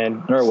us, and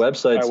our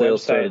website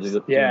sales started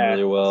doing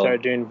really well.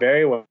 Started doing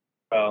very well.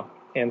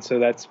 And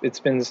so it's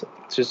been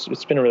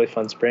a really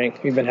fun spring.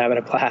 We've been having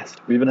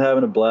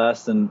a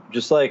blast. And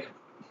just like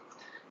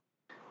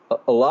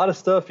a lot of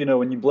stuff,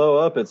 when you blow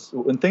up,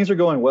 when things are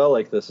going well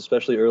like this,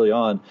 especially early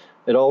on,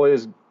 it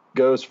always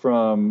goes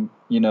from,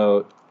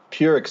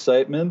 pure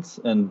excitement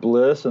and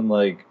bliss and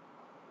like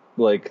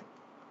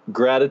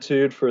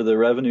gratitude for the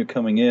revenue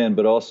coming in,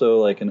 but also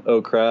like an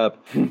oh crap,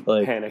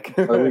 like panic.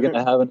 Are we going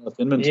to have enough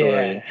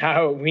inventory? Yeah,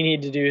 how we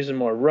need to do some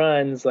more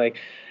runs. Like,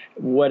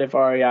 what if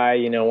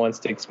REI, wants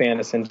to expand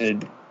us into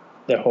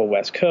the whole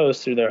West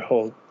Coast or their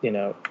whole,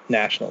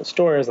 national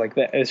stores like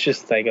that? It's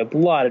just like a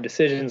lot of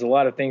decisions, a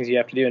lot of things you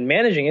have to do, and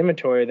managing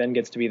inventory then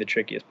gets to be the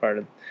trickiest part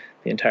of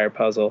the entire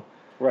puzzle.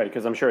 Right,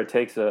 because I'm sure it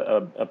takes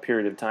a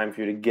period of time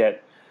for you to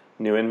get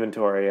new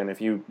inventory, and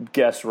if you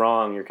guess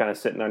wrong, you're kind of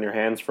sitting on your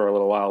hands for a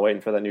little while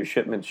waiting for that new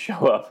shipment to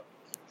show up.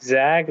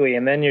 Exactly,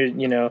 and then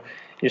you're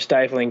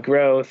stifling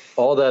growth.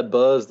 All that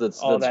buzz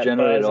that's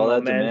generated, all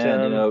that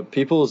momentum. demand.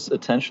 People's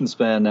attention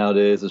span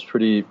nowadays is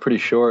pretty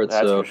short.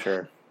 That's so for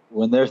sure.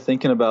 when they're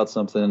thinking about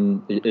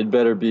something, it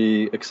better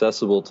be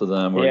accessible to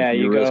them, or Yeah,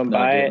 you you go risk and not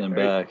buy getting it, them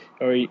back.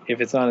 or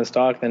if it's not in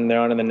stock, then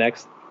they're on to the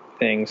next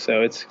thing.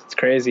 So it's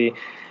crazy,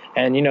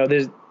 and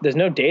there's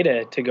no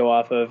data to go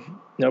off of,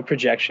 no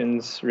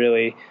projections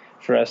really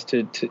for us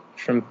to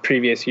from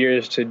previous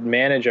years to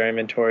manage our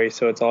inventory.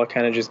 So it's all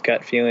kind of just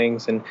gut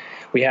feelings, and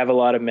we have a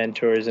lot of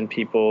mentors and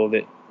people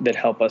that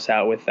help us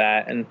out with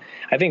that. And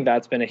I think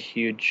that's been a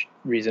huge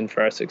reason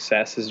for our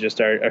success, is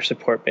just our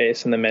support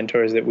base and the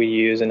mentors that we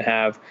use and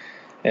have,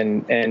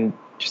 and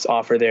just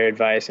offer their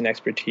advice and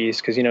expertise.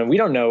 Because we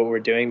don't know what we're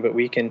doing, but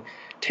we can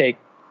take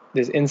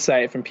this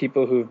insight from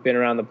people who've been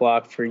around the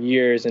block for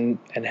years and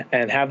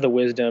have the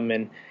wisdom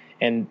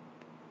and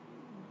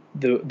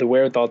the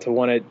wherewithal to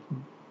want to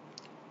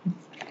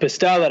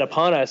bestow that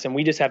upon us, and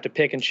we just have to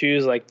pick and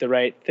choose like the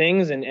right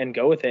things and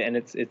go with it. And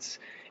it's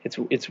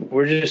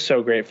we're just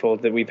so grateful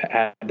that we've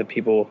had the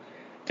people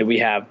that we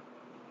have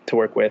to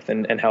work with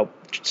and help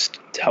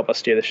us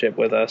steer the ship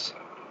with us.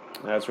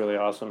 That's really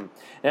awesome.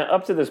 Now,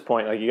 up to this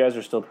point, like, you guys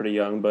are still pretty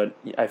young, but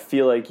I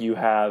feel like you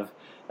have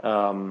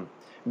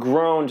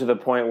grown to the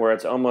point where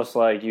it's almost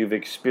like you've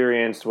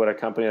experienced what a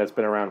company that's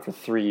been around for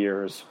 3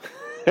 years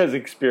has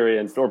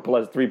experienced, or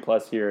plus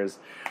 3+ years,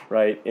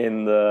 right,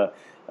 in the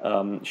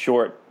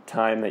short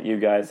time that you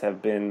guys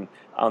have been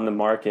on the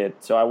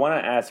market. So I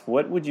want to ask,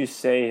 what would you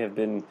say have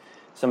been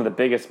some of the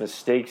biggest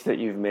mistakes that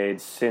you've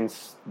made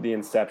since the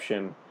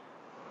inception?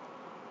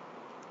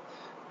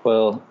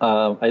 Well,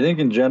 I think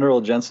in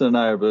general, Jensen and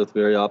I are both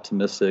very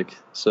optimistic.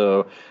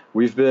 So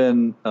we've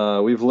learned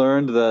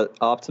that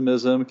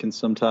optimism can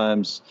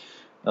sometimes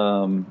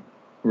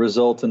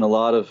result in a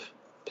lot of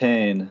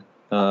pain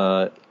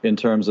in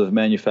terms of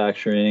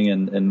manufacturing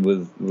and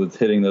with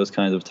hitting those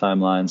kinds of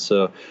timelines.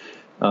 So,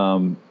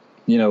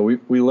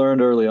 we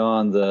learned early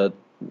on that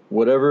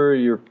whatever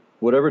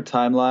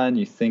timeline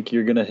you think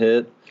you're going to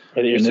hit,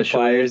 or that your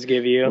suppliers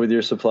give you, with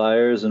your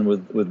suppliers and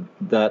with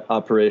that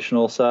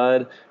operational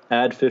side,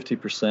 add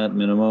 50%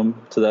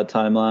 minimum to that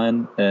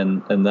timeline,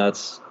 and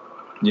that's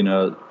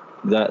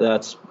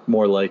that's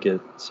more like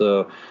it.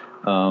 So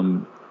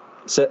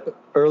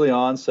early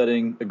on,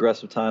 setting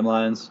aggressive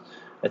timelines,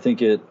 I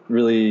think it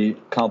really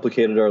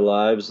complicated our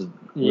lives in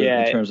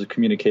terms of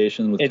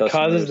communication with customers. It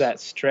causes that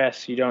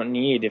stress you don't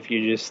need if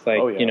you just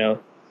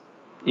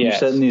You're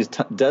setting these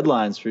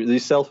deadlines for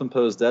these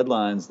self-imposed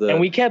deadlines. And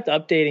we kept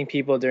updating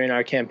people during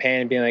our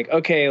campaign and being like,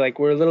 okay, like,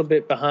 we're a little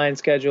bit behind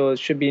schedule. It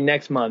should be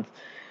next month.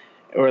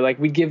 Or like,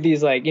 we'd give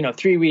these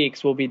 3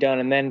 weeks we'll be done.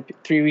 And then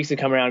 3 weeks would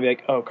come around and be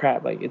like, oh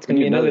crap, like, it's going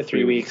to be another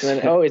 3 weeks. And then,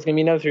 it's going to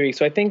be another 3 weeks.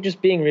 So I think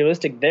just being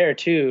realistic there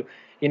too,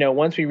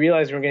 once we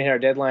realized we're going to hit our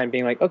deadline,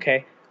 being like,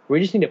 okay, we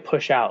just need to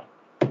push out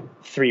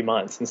 3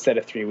 months instead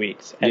of 3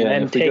 weeks. And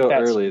then take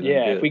that early.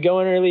 If we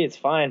go in early, it's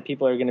fine.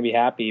 People are going to be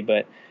happy.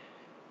 But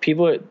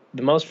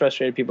the most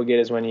frustrated people get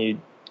is when you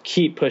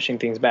keep pushing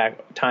things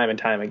back time and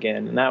time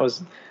again. And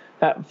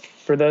that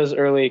for those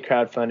early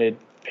crowdfunded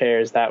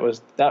pairs, it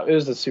was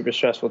a super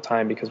stressful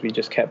time because we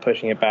just kept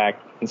pushing it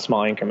back in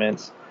small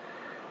increments.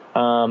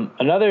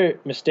 Another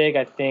mistake,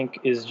 I think,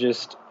 is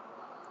just,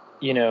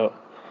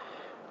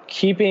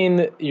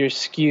 keeping your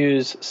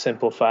SKUs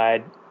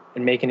simplified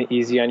and making it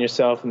easy on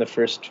yourself in the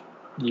first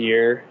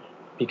year,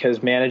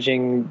 because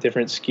managing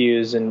different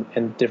SKUs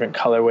and different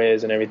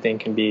colorways and everything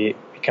can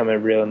become a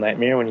real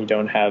nightmare when you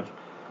don't have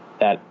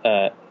that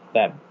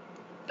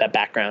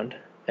background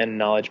and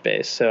knowledge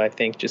base. So I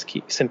think just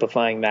keep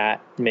simplifying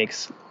that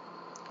makes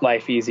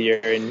life easier,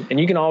 and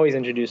you can always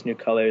introduce new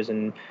colors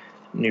and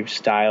new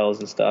styles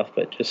and stuff,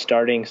 but just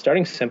starting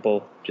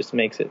simple just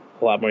makes it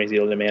a lot more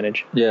easier to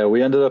manage. Yeah,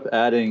 we ended up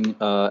adding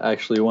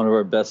actually one of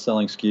our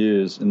best-selling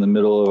SKUs in the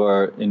middle of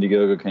our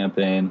Indiegogo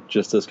campaign,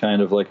 just as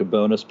kind of like a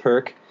bonus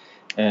perk,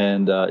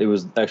 and it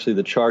was actually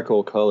the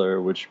charcoal color,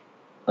 which,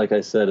 like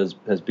I said,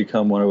 has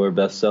become one of our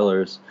best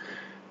sellers.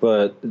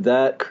 But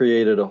that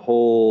created a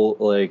whole,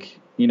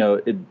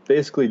 it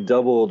basically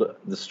doubled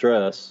the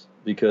stress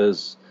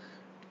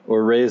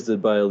or raised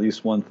it by at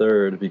least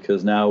 1/3,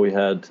 because now we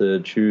had to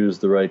choose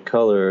the right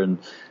color and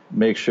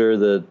make sure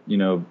that,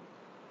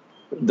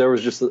 there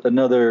was just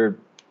another,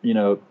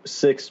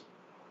 6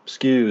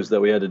 SKUs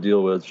that we had to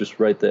deal with just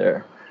right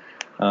there.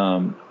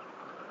 And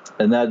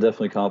that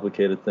definitely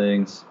complicated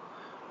things.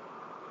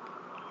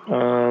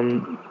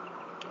 Another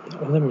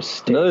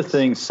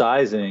thing,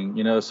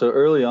 sizing, so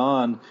early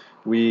on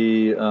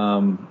we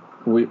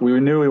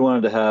knew we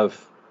wanted to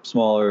have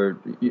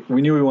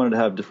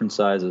different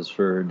sizes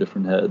for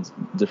different head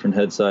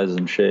sizes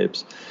and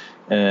shapes.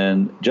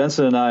 And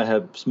Jensen and I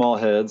have small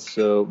heads,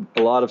 so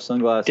a lot of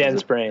sunglasses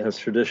dense brains have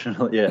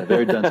traditionally,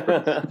 very dense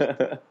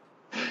brains.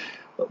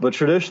 But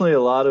traditionally, a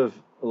lot of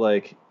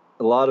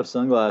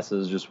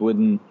sunglasses just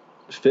wouldn't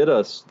fit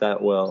us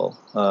that well.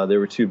 They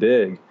were too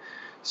big.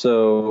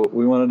 So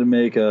we wanted to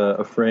make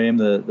a frame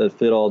that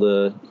fit all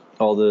the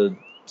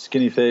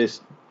skinny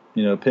faced,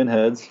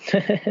 pinheads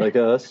like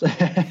us.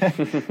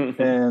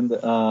 And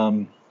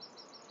it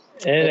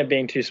ended up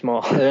being too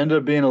small. It ended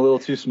up being a little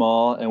too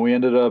small, and we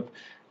ended up,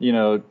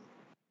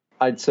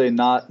 I'd say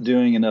not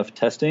doing enough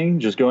testing,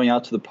 just going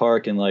out to the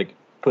park and like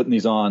putting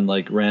these on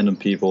like random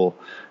people,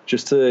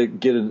 just to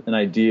get an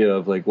idea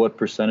of like what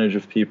percentage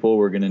of people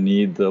we're going to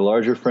need the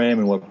larger frame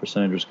and what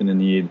percentage we're going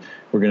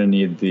to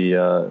need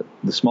the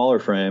smaller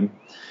frame.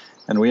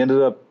 And we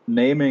ended up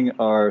naming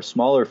our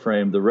smaller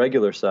frame the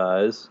regular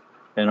size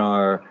and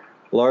our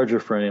larger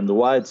frame the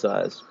wide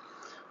size.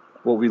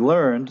 What we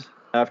learned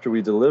after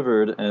we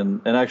delivered,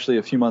 and actually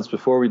a few months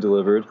before we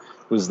delivered,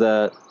 was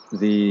that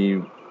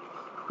the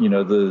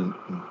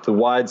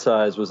wide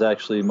size was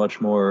actually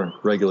much more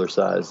regular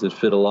size. It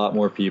fit a lot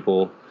more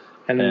people,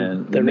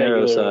 and the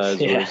narrow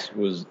size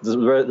was the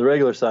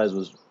regular size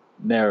was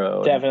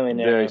narrow, definitely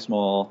narrow, very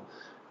small,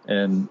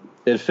 and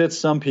it fits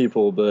some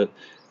people, but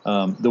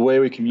the way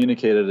we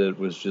communicated it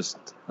was just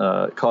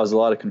caused a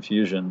lot of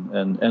confusion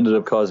and ended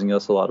up causing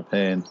us a lot of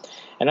pain.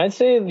 And I'd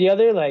say the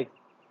other,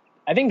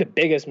 I think the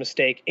biggest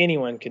mistake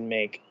anyone can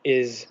make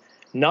is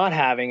not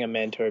having a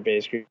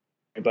mentor-based group,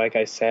 like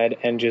I said,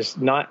 and just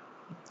not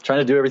trying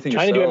to do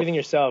everything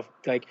yourself.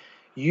 Like,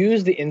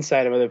 use the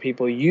insight of other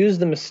people, use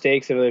the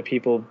mistakes of other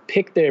people,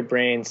 pick their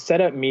brains,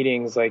 set up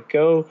meetings,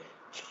 go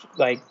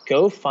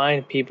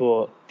find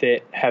people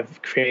that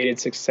have created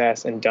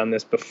success and done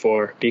this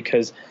before,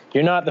 because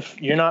you're not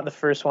the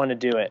first one to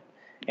do it,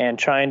 and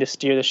trying to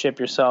steer the ship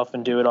yourself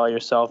and do it all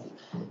yourself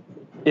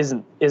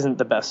isn't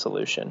the best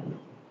solution.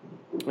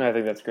 I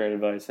think that's great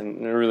advice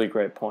and a really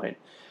great point.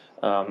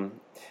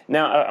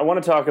 Now, I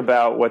want to talk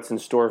about what's in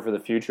store for the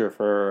future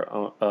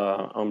for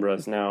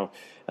Umbras. Now,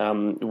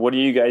 what do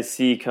you guys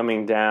see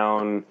coming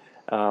down,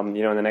 in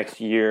the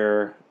next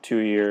year, 2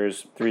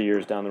 years, 3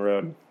 years down the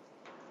road?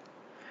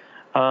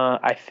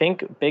 I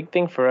think big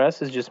thing for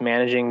us is just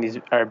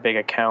managing our big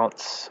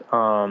accounts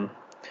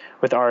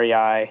with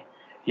REI.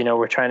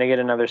 We're trying to get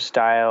another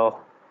style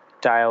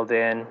dialed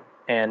in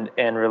and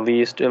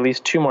released at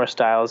least 2 more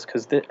styles,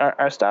 because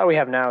our style we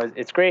have now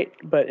it's great,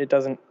 but it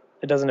doesn't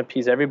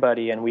appease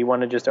everybody, and we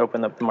want to just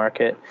open up the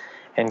market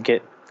and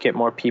get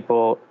more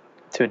people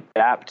to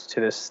adapt to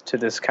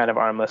this kind of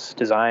armless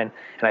design.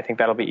 And I think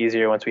that'll be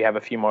easier once we have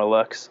a few more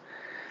looks.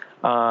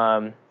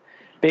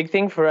 Big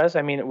thing for us,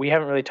 we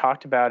haven't really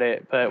talked about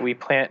it, but we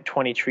plant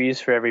 20 trees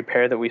for every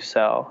pair that we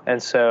sell.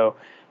 And so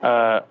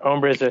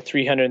Umbras are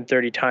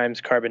 330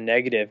 times carbon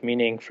negative,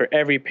 meaning for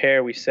every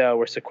pair we sell,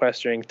 we're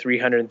sequestering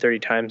 330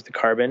 times the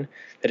carbon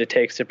that it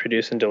takes to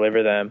produce and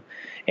deliver them.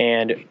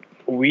 And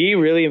we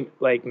really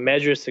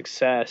measure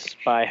success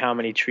by how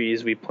many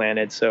trees we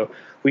planted. So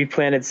we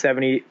planted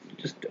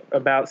just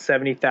about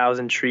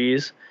 70,000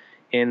 trees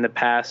in the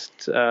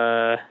past,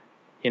 8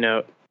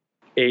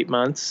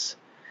 months.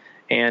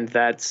 And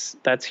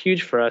that's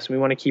huge for us. We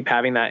want to keep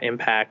having that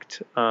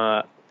impact.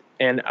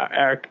 And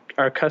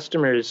our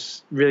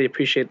customers really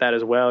appreciate that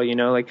as well.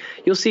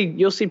 You'll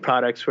see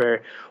products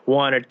where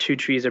 1 or 2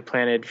 trees are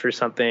planted for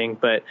something,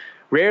 but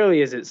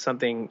rarely is it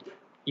something,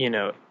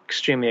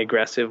 extremely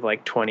aggressive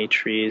like 20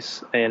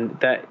 trees. And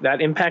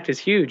that impact is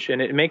huge, and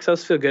it makes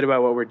us feel good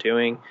about what we're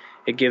doing.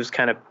 It gives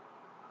kind of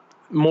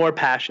more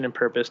passion and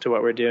purpose to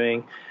what we're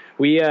doing.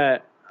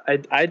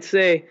 I'd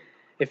say,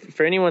 if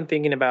for anyone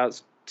thinking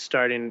about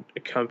starting a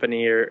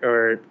company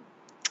or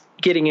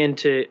getting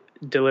into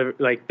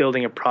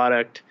building a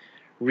product,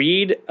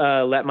 read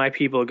Let My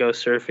People Go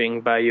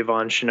Surfing by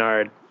Yvon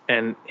Chouinard,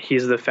 and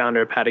he's the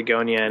founder of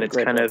Patagonia, and it's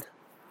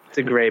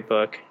a great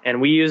book,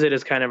 and we use it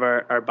as kind of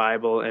our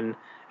Bible and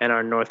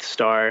our North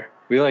Star.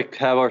 We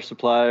have our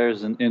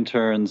suppliers and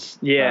interns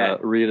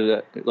read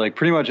it.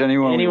 Pretty much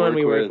anyone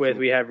we work with,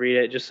 we have read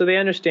it, just so they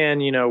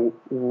understand,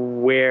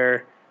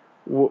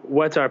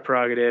 what's our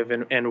prerogative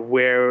and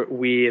where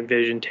we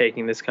envision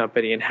taking this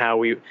company, and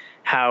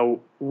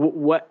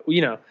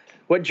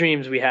what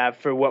dreams we have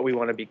for what we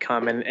want to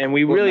become, and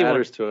we really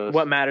want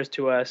what matters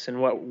to us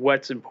and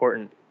what's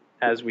important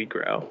as we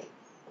grow.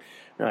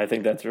 No, I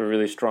think that's a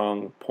really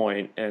strong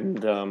point,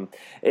 and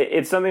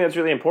it's something that's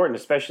really important,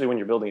 especially when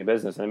you're building a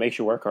business, and it makes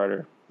you work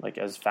harder.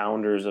 As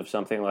founders of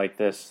something like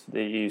this,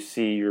 that you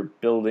see you're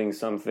building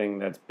something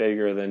that's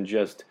bigger than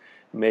just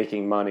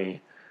making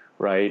money,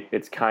 right?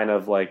 It's kind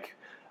of like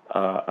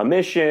a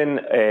mission,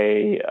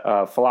 a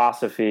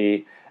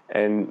philosophy,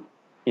 and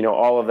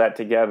all of that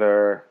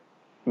together,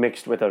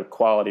 mixed with a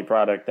quality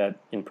product that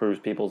improves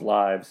people's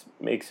lives,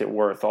 makes it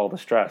worth all the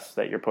stress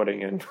that you're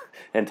putting in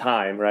and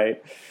time,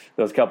 right?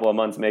 Those couple of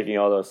months making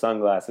all those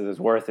sunglasses is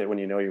worth it when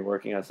you know you're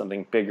working on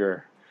something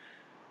bigger.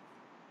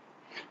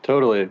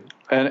 Totally.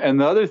 And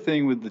the other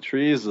thing with the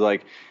trees is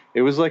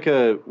it was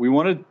we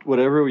wanted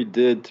whatever we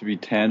did to be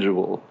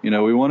tangible.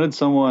 We wanted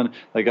someone,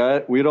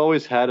 we'd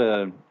always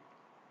had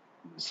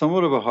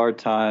somewhat of a hard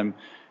time,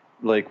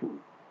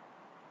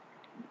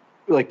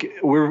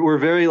 we're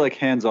very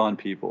hands-on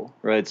people,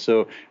 right?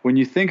 So when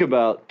you think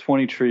about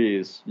 20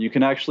 trees, you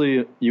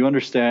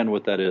understand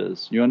what that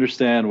is. You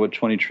understand what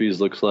 20 trees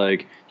looks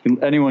like.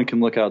 Anyone can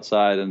look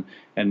outside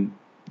and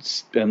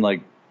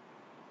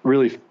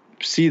really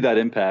see that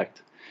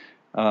impact.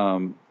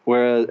 And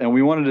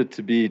we wanted it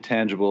to be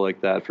tangible like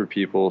that for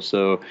people,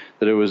 so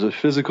that it was a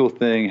physical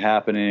thing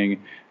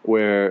happening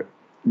where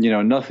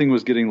nothing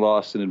was getting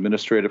lost in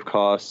administrative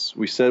costs.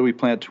 We said we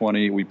plant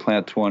 20, we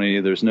plant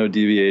 20. There's no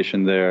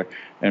deviation there,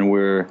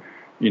 and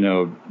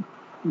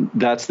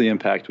that's the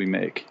impact we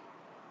make.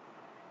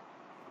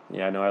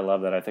 Yeah, no, I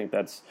love that. I think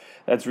that's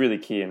really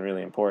key and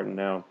really important.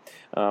 Now,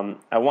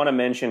 I want to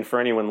mention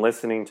for anyone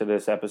listening to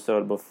this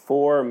episode,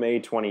 before May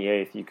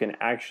 28th, you can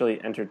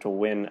actually enter to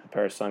win a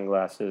pair of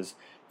sunglasses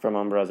from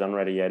Umbro's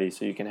Unready Yeti.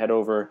 So you can head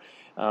over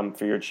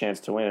for your chance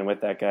to win. And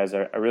with that, guys,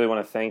 I really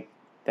want to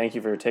thank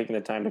you for taking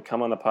the time to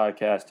come on the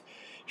podcast,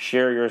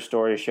 share your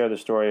story, share the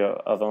story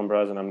of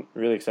Umbro's, and I'm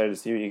really excited to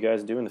see what you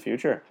guys do in the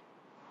future.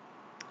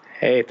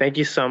 Hey, thank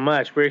you so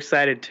much. We're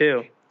excited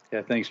too.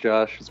 Yeah, thanks,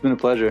 Josh. It's been a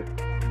pleasure.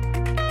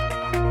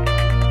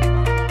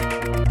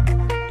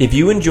 If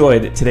you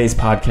enjoyed today's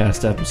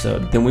podcast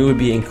episode, then we would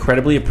be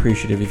incredibly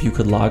appreciative if you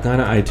could log on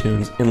to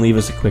iTunes and leave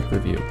us a quick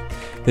review.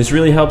 This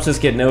really helps us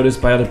get noticed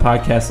by other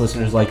podcast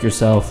listeners like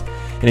yourself.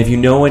 And if you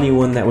know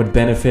anyone that would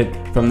benefit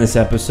from this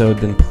episode,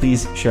 then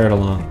please share it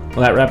along.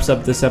 Well, that wraps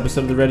up this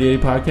episode of the Ready Yeti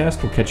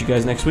Podcast. We'll catch you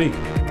guys next week.